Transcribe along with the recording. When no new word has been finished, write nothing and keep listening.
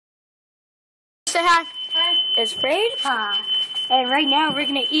Say hi. Hi. It's Fred. And right now we're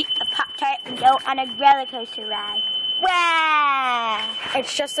gonna eat a Pop-Tart and go on a roller coaster ride. Wow!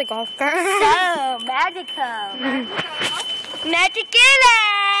 It's just a golf cart. So magical. Magical.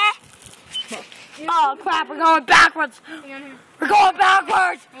 Oh crap, we're going backwards. We're going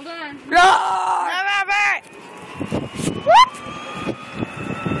backwards. Hold on. No!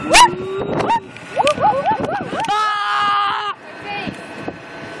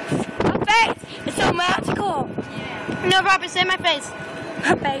 My face is so magical. Yeah. No, Robert, say my face.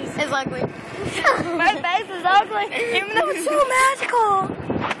 My face It's ugly. My face is ugly, even though it's so magical.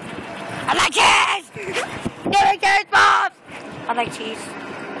 I like cheese. Give me cheese pops. I like cheese.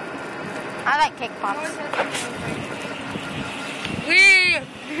 I like cake pops. We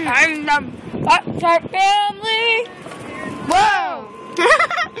are the Golfcart family. Whoa!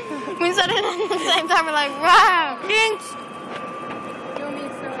 We said it at the same time. We're like, wow. Thanks. Give me a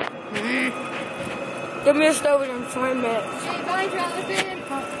stove. Give me a stove in 5 minutes. Hey, bye, Jonathan.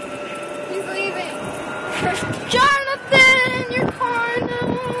 He's leaving. Jonathan, you're corner.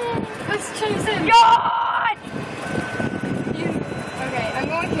 Let's chase him. God! Okay, I'm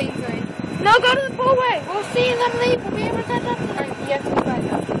going Kingsway. No, go to the poolway. We'll see and then leave. We'll be able to catch up. Alright, you have to decide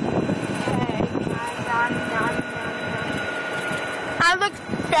that. I look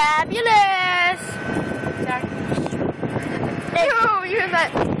fabulous. Hey, oh, you heard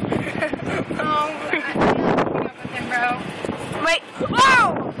that? Oh, I'm not keeping up with him, bro. Wait.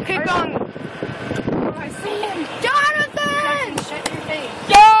 Whoa! Keep going. Oh, I see him. Jonathan! Shut your face.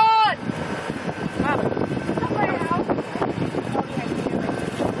 John!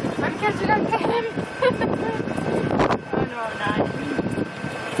 I'm catching up to him. Oh, no, I'm not.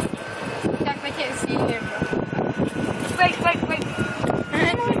 Jack, I can't see him. Wait.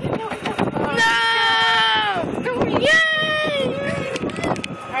 No! Yay!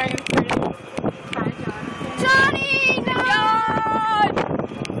 Alright, I'm pretty. Hi, John. Johnny! No!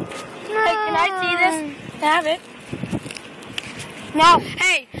 Hey, can I see this? Have it. No.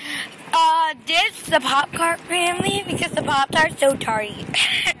 Hey, this is the Pop-Tart family because the Pop-Tart's so tarty.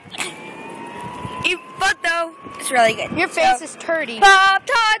 But though, it's really good. Your face is turdy.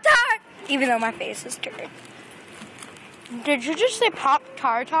 Pop-Tart! Even though my face is turdy. Did you just say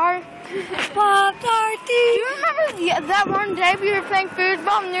Pop-Tartar? Pop-Tart! Do you remember that one day we were playing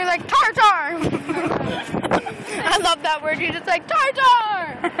foosball and you're like, Tartar! I love that word. You're just like,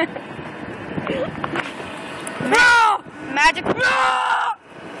 Tartar! No! Magic. No!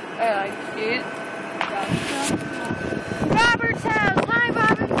 I like it. Robert's house! Hi,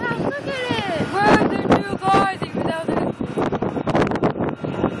 Robert's house! Look at it! Where's the new guys even though this?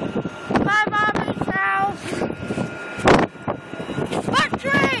 Hi, Robert's house! Buck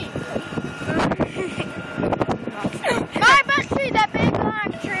tree! My buck tree! That big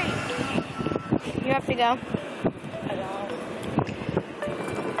black tree! You have to go.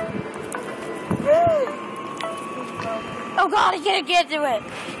 Oh God, I can't get to it.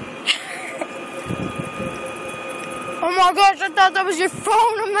 Oh my gosh, I thought that was your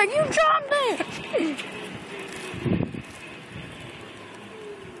phone. I'm like, you dropped it.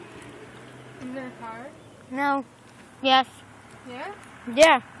 Is there a car? No. Yes. Yeah?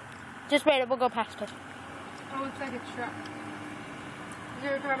 Yeah. Just wait, we'll go past it. Oh, it's like a truck. Is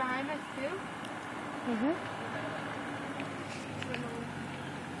there a car behind us too? Mm-hmm.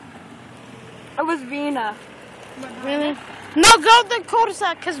 It was Vina. Really? No, go to the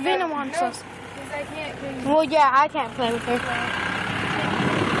cul-de-sac because Vina wants us. Because I can't. Well, yeah, I can't play with her.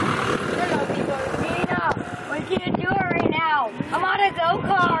 Vina, we can't do it right now. I'm on a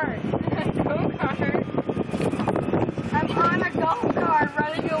go-kart. Go-kart. I'm on a go-kart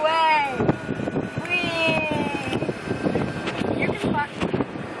running away. Whee! You can fuck.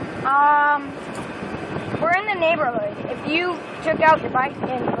 We're in the neighborhood. If you took out your bike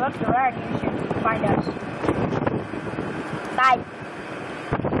and you looked around, you should find us. Bye.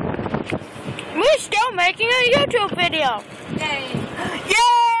 We're still making a YouTube video. Yay.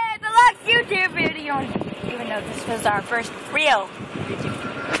 Yay! The last YouTube video. Even though this was our first real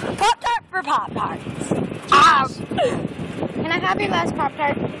YouTube. Pop-Tart for Pop-Tarts. Can I have your last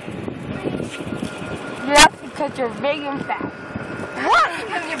Pop-Tart? Yes, because you're big and fat. What?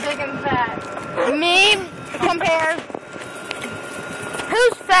 Because you're big and fat. Me, compare.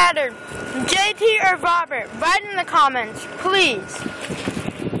 Who's fatter, JT or Robert? Write in the comments, please.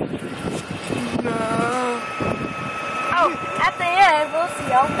 No. Oh, at the end, we'll see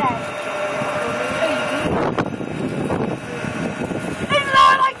how fat. It's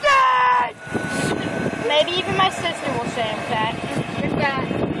not like that! Maybe even my sister will say I'm fat. You're fat.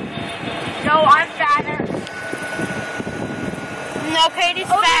 No, I'm fatter. Okay. Katie's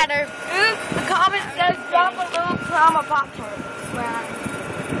fatter. The comment says drop a little crumb of Pop-Tart.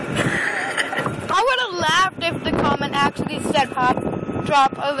 I would have laughed if the comment actually said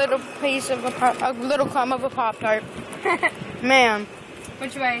drop a little piece of a little crumb of a Pop-Tart. Man.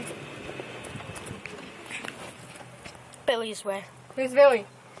 Which way? Billy's way. Who's Billy?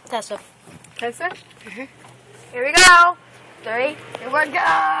 Tessa. Tessa? Here we go. 3. Here we go.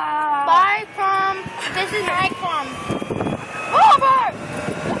 Bye, crumb. This is my crumb. Over!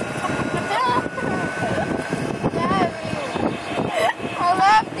 I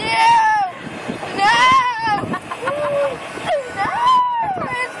love you! No! No!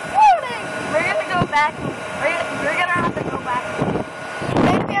 It's floating! We're gonna go back. We're gonna have to go back.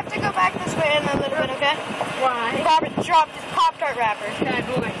 Maybe we have to go back this way in a little bit, okay? Why? Robert dropped his Pop-Tart wrapper. Bad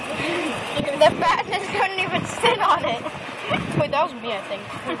boy. The fatness couldn't even sit on it. Wait, that was me, I think.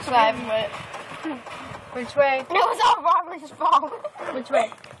 Slime, but... Which way? It was all Robert's fault. Which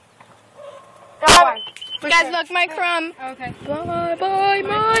way? Robert. Which Guys, way? look, my crumb. Okay. Bye, bye,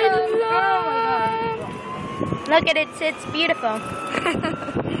 my love. Look at it, it's beautiful.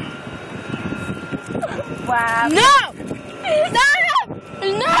 Wow. No! Stop!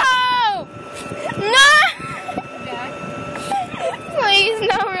 No! No! Please,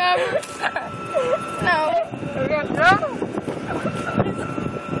 no, Robert. No. No!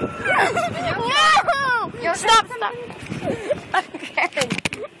 Stop, stop. Okay.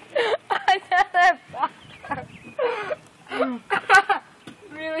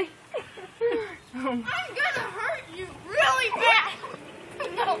 Really? I'm gonna hurt you really bad.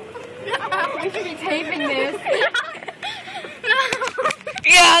 No. We should be taping this.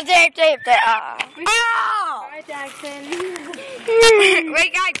 Yeah, tape it. Ow! Bye, Jackson.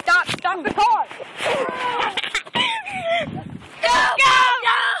 Wait, guys, stop the car. Go!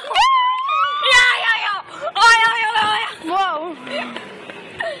 Whoa.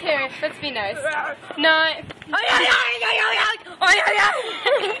 Here, let's be nice. Not. Alright, hang on.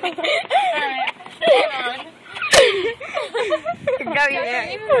 Go, you You're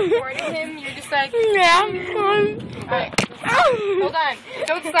even recording him, you're just like. Yeah. Alright. Hold on.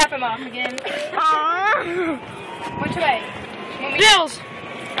 Don't slap him off again. Which way? Bills.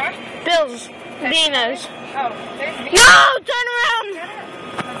 Huh? Bills. Dino's. Oh, there's me. No! Turn around!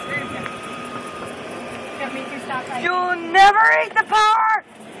 That's rude. Got me to stop right. You'll never eat the power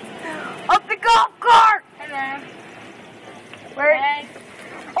of the golf cart. Hello. Where? Hey.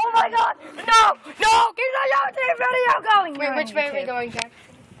 Oh my God! No! Keep the YouTube video going. Wait, which way are we going, Jack?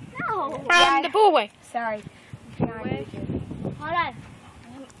 No. The pool way. Sorry. Way? Hold on.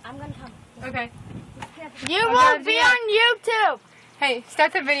 I'm gonna come. Okay. You I'm won't gonna be do on YouTube. Hey,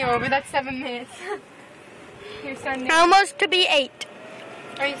 start the video over. That's 7 minutes. You're starting. Almost to be 8.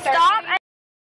 Are you starting? Stop.